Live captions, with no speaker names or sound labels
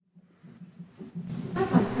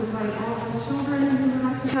invite all the children who would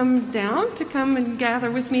like to come down to come and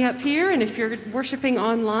gather with me up here. And if you're worshiping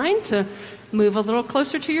online, to move a little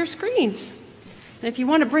closer to your screens. And if you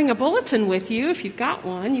want to bring a bulletin with you, if you've got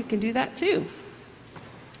one, you can do that too.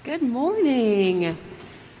 Good morning.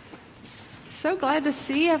 So glad to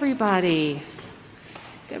see everybody.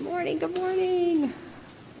 Good morning, good morning.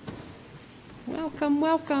 Welcome,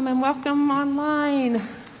 welcome, and welcome online.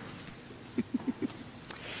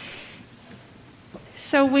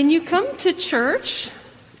 So when you come to church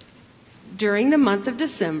during the month of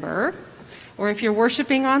December, or if you're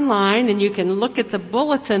worshiping online and you can look at the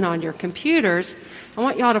bulletin on your computers, I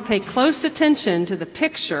want y'all to pay close attention to the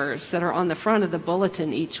pictures that are on the front of the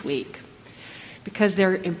bulletin each week, because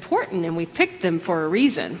they're important and we picked them for a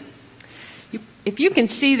reason. If you can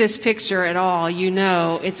see this picture at all, you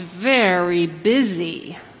know it's very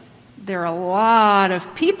busy. There are a lot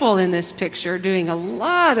of people in this picture doing a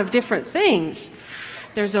lot of different things.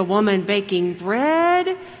 There's a woman baking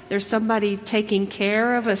bread. There's somebody taking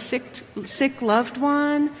care of a sick loved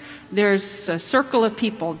one. There's a circle of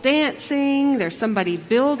people dancing. There's somebody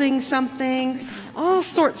building something. All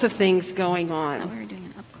sorts of things going on. We were doing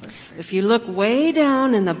an up close. If you look way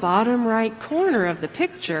down in the bottom right corner of the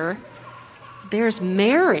picture, there's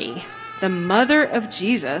Mary, the mother of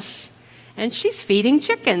Jesus, and she's feeding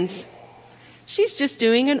chickens. She's just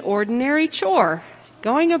doing an ordinary chore,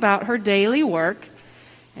 going about her daily work.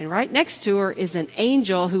 And right next to her is an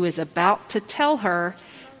angel who is about to tell her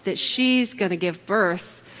that she's going to give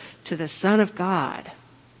birth to the Son of God.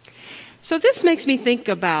 So this makes me think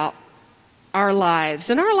about our lives,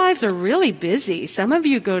 and our lives are really busy. Some of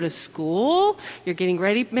you go to school, you're getting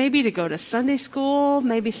ready maybe to go to Sunday school,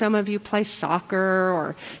 maybe some of you play soccer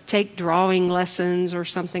or take drawing lessons or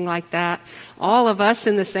something like that. All of us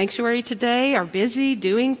in the sanctuary today are busy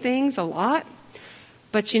doing things a lot,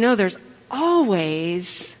 but you know there's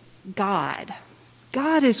always God.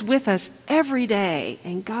 God is with us every day,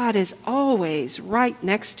 and God is always right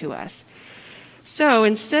next to us. So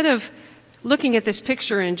instead of looking at this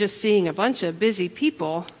picture and just seeing a bunch of busy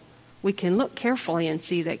people, we can look carefully and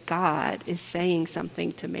see that God is saying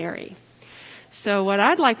something to Mary. So what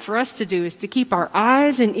I'd like for us to do is to keep our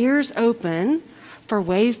eyes and ears open for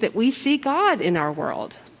ways that we see God in our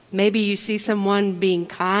world. Maybe you see someone being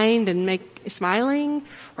kind and smiling,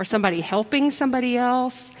 or somebody helping somebody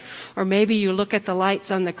else, or maybe you look at the lights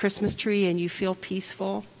on the Christmas tree and you feel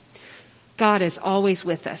peaceful. God is always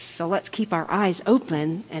with us, so let's keep our eyes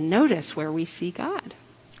open and notice where we see God.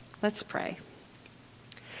 Let's pray.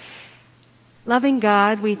 Loving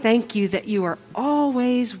God, we thank you that you are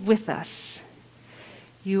always with us.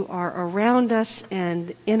 You are around us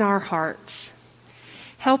and in our hearts.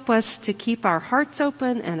 Help us to keep our hearts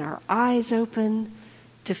open and our eyes open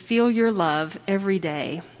to feel your love every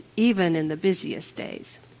day, even in the busiest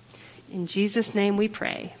days. In Jesus' name we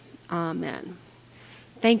pray. Amen.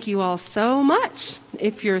 Thank you all so much.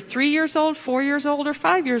 If you're 3 years old, 4 years old, or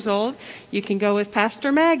 5 years old, you can go with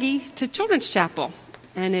Pastor Maggie to Children's Chapel.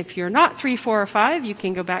 And if you're not 3, 4, or 5, you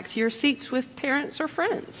can go back to your seats with parents or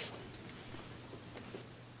friends.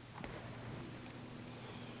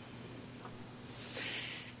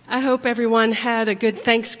 I hope everyone had a good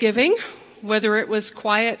Thanksgiving, whether it was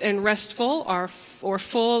quiet and restful or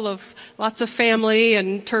full of lots of family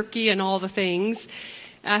and turkey and all the things.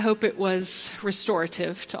 I hope it was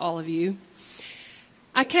restorative to all of you.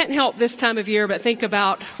 I can't help this time of year but think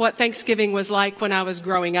about what Thanksgiving was like when I was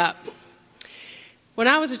growing up. When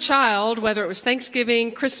I was a child, whether it was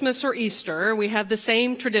Thanksgiving, Christmas, or Easter, we had the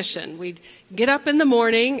same tradition. We'd get up in the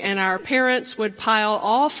morning and our parents would pile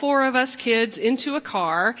all 4 of us kids into a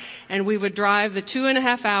car and we would drive the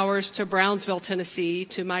 2.5 hours to Brownsville, Tennessee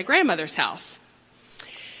to my grandmother's house.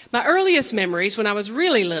 My earliest memories, when I was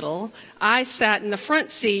really little, I sat in the front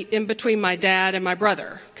seat in between my dad and my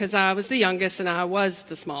brother, because I was the youngest and I was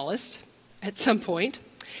the smallest at some point.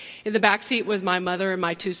 In the back seat was my mother and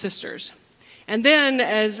my 2 sisters. And then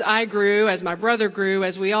as I grew, as my brother grew,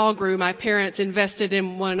 as we all grew, my parents invested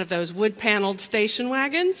in one of those wood-paneled station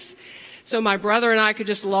wagons. So my brother and I could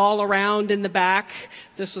just loll around in the back.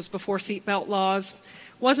 This was before seatbelt laws.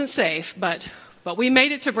 Wasn't safe, but we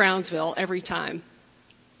made it to Brownsville every time.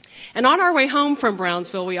 And on our way home from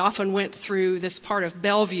Brownsville, we often went through this part of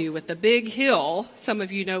Bellevue with the big hill. Some of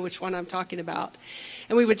you know which one I'm talking about.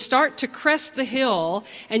 And we would start to crest the hill,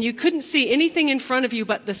 and you couldn't see anything in front of you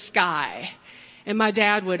but the sky. And my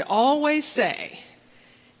dad would always say,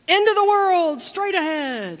 "End of the world, straight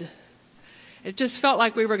ahead." It just felt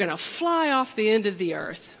like we were going to fly off the end of the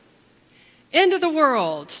earth. End of the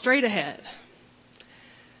world, straight ahead.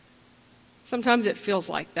 Sometimes it feels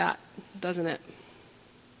like that, doesn't it?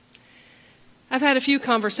 I've had a few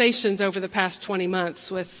conversations over the past 20 months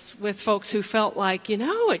with folks who felt like,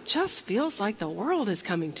 it just feels like the world is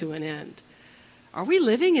coming to an end. Are we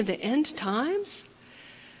living in the end times?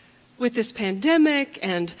 With this pandemic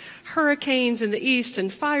and hurricanes in the east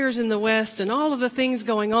and fires in the west and all of the things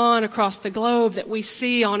going on across the globe that we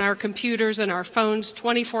see on our computers and our phones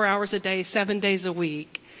 24 hours a day, 7 days a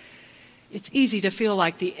week, it's easy to feel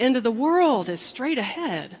like the end of the world is straight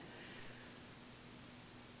ahead.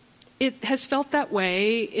 It has felt that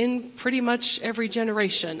way in pretty much every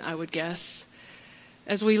generation, I would guess.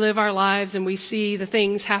 As we live our lives and we see the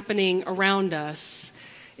things happening around us,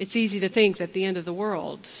 it's easy to think that the end of the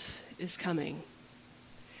world is coming.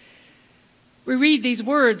 We read these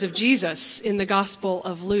words of Jesus in the Gospel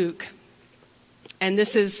of Luke, and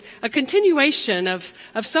this is a continuation of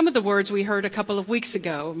some of the words we heard a couple of weeks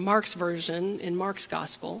ago, Mark's version in Mark's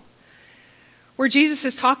Gospel, where Jesus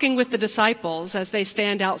is talking with the disciples as they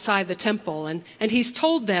stand outside the temple, and he's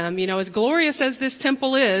told them, as glorious as this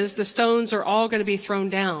temple is, the stones are all going to be thrown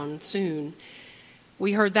down soon.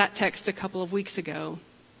 We heard that text a couple of weeks ago.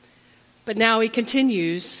 But now he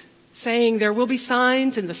continues, saying there will be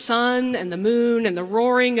signs in the sun and the moon and the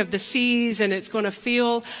roaring of the seas, and it's going to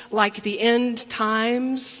feel like the end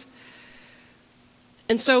times.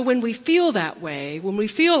 And so when we feel that way, when we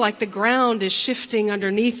feel like the ground is shifting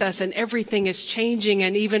underneath us and everything is changing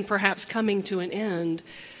and even perhaps coming to an end,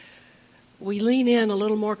 we lean in a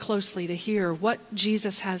little more closely to hear what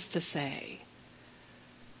Jesus has to say.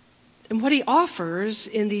 And what he offers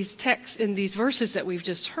in these texts, in these verses that we've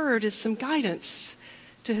just heard, is some guidance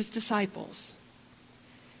to his disciples.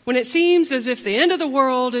 When it seems as if the end of the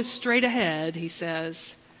world is straight ahead, he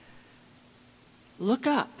says, look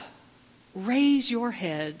up, raise your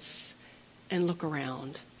heads, and look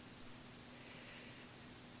around.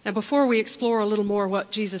 Now, before we explore a little more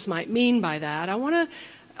what Jesus might mean by that, I want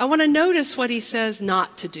to notice what he says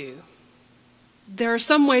not to do. There are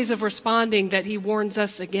some ways of responding that he warns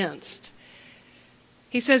us against.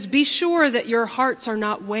 He says, be sure that your hearts are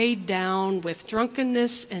not weighed down with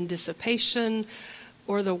drunkenness and dissipation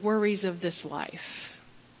or the worries of this life.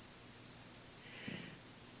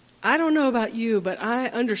 I don't know about you, but I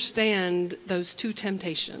understand those two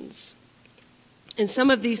temptations. In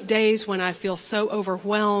some of these days when I feel so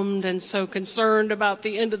overwhelmed and so concerned about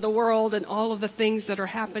the end of the world and all of the things that are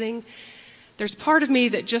happening, there's part of me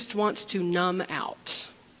that just wants to numb out.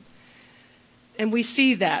 And we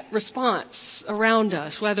see that response around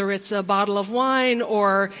us, whether it's a bottle of wine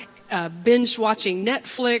or binge watching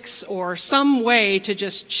Netflix or some way to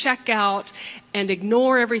just check out and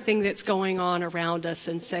ignore everything that's going on around us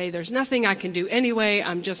and say, there's nothing I can do anyway,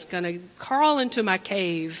 I'm just going to crawl into my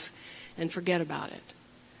cave and forget about it.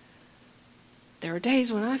 There are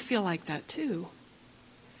days when I feel like that too.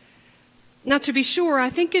 Now, to be sure, I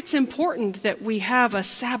think it's important that we have a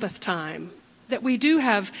Sabbath time, that we do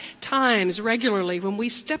have times regularly when we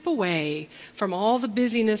step away from all the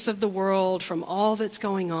busyness of the world, from all that's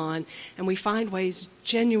going on, and we find ways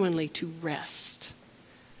genuinely to rest,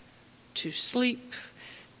 to sleep,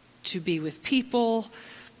 to be with people,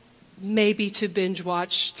 maybe to binge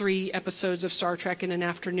watch 3 episodes of Star Trek in an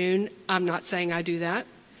afternoon. I'm not saying I do that.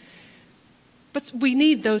 But we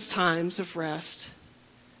need those times of rest.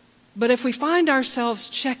 But if we find ourselves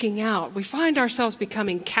checking out, we find ourselves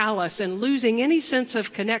becoming callous and losing any sense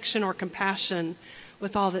of connection or compassion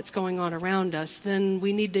with all that's going on around us, then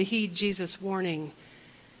we need to heed Jesus' warning.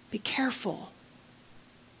 Be careful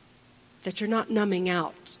that you're not numbing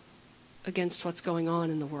out against what's going on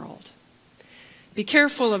in the world. Be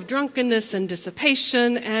careful of drunkenness and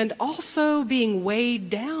dissipation and also being weighed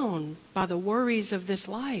down by the worries of this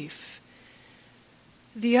life.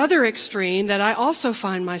 The other extreme that I also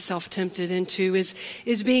find myself tempted into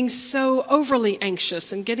is being so overly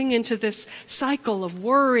anxious and getting into this cycle of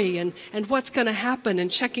worry and what's going to happen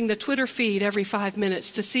and checking the Twitter feed every 5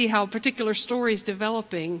 minutes to see how a particular story is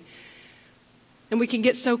developing. And we can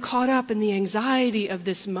get so caught up in the anxiety of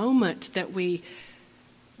this moment that we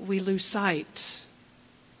lose sight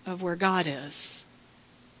of where God is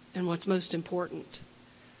and what's most important.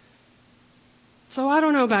 So I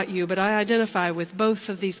don't know about you, but I identify with both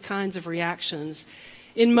of these kinds of reactions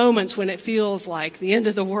in moments when it feels like the end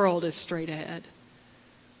of the world is straight ahead.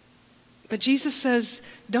 But Jesus says,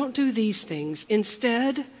 don't do these things.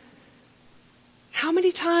 Instead, how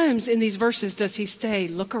many times in these verses does he say,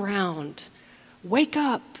 look around, wake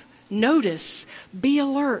up, notice, be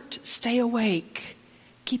alert, stay awake,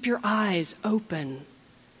 keep your eyes open.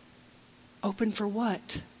 Open for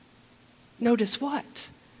what? Notice what?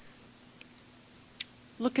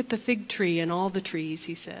 Look at the fig tree and all the trees,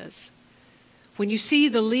 he says. When you see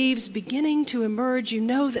the leaves beginning to emerge, you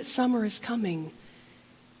know that summer is coming.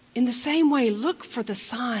 In the same way, look for the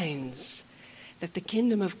signs that the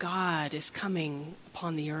kingdom of God is coming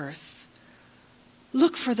upon the earth.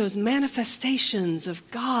 Look for those manifestations of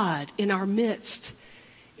God in our midst,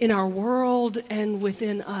 in our world and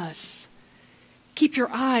within us. Keep your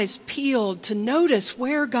eyes peeled to notice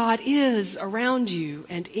where God is around you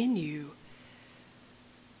and in you.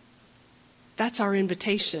 That's our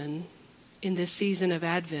invitation in this season of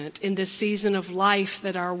Advent, in this season of life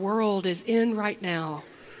that our world is in right now,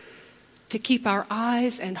 to keep our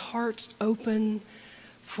eyes and hearts open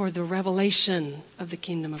for the revelation of the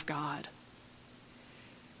kingdom of God.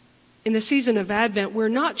 In the season of Advent, we're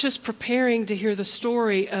not just preparing to hear the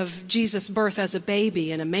story of Jesus' birth as a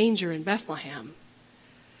baby in a manger in Bethlehem.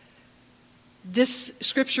 This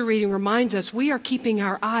scripture reading reminds us we are keeping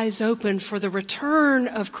our eyes open for the return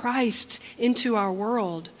of Christ into our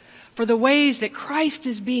world, for the ways that Christ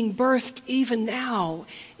is being birthed even now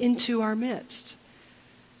into our midst.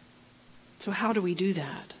 So how do we do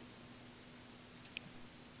that?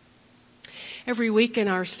 Every week in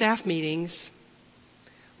our staff meetings,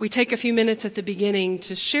 we take a few minutes at the beginning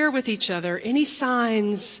to share with each other any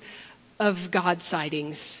signs of God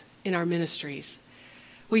sightings in our ministries.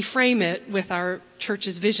 We frame it with our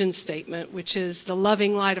church's vision statement, which is the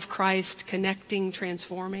loving light of Christ, connecting,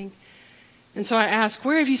 transforming. And so I ask,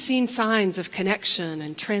 where have you seen signs of connection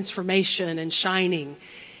and transformation and shining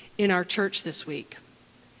in our church this week?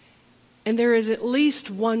 And there is at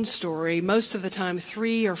least one story, most of the time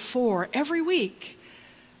 3 or 4, every week,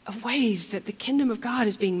 of ways that the kingdom of God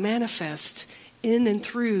is being manifest in and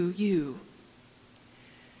through you.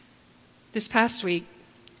 This past week,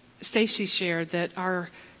 Stacy shared that our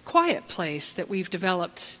quiet place that we've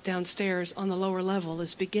developed downstairs on the lower level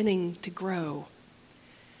is beginning to grow.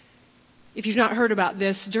 If you've not heard about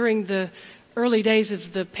this, during the early days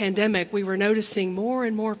of the pandemic, we were noticing more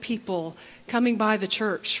and more people coming by the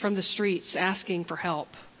church from the streets asking for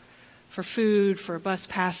help, for food, for bus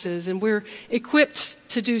passes, and we're equipped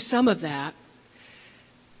to do some of that.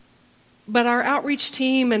 But our outreach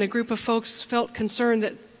team and a group of folks felt concerned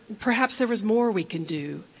that perhaps there was more we can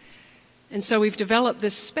do. And so we've developed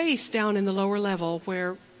this space down in the lower level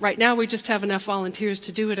where right now we just have enough volunteers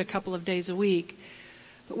to do it a couple of days a week,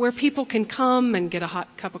 but where people can come and get a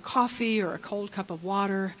hot cup of coffee or a cold cup of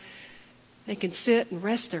water. They can sit and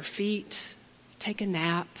rest their feet, take a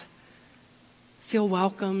nap, feel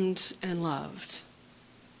welcomed and loved.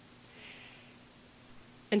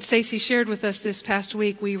 And Stacy shared with us this past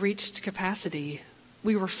week, we reached capacity.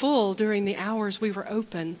 We were full during the hours we were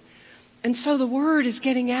open. And so the word is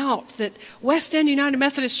getting out that West End United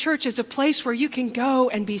Methodist Church is a place where you can go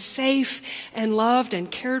and be safe and loved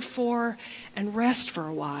and cared for and rest for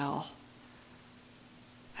a while.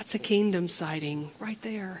 That's a kingdom sighting right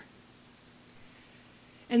there.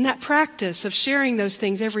 And that practice of sharing those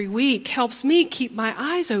things every week helps me keep my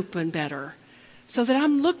eyes open better so that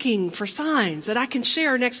I'm looking for signs that I can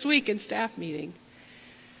share next week in staff meeting.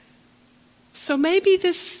 So maybe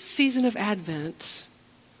this season of Advent,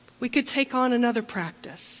 we could take on another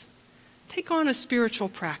practice. Take on a spiritual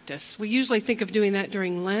practice. We usually think of doing that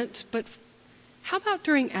during Lent, but how about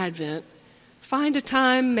during Advent? Find a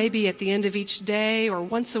time, maybe at the end of each day or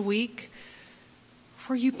once a week,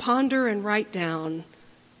 where you ponder and write down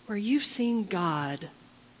where you've seen God,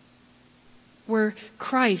 where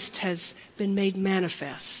Christ has been made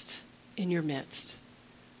manifest in your midst.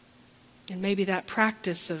 And maybe that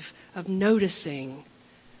practice of noticing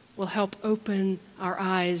will help open our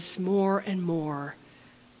eyes more and more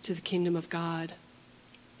to the kingdom of God.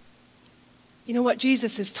 You know, what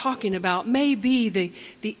Jesus is talking about may be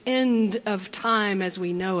the end of time as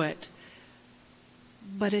we know it,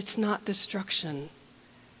 but it's not destruction,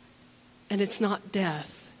 and it's not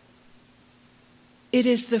death. It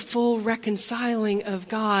is the full reconciling of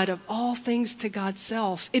God, of all things to God's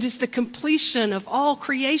self. It is the completion of all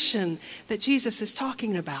creation that Jesus is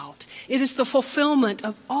talking about. It is the fulfillment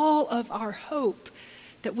of all of our hope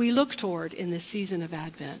that we look toward in this season of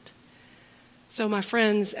Advent. So, my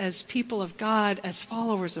friends, as people of God, as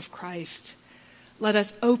followers of Christ, let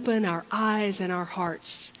us open our eyes and our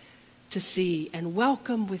hearts to see and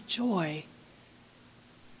welcome with joy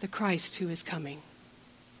the Christ who is coming.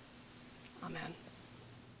 Amen.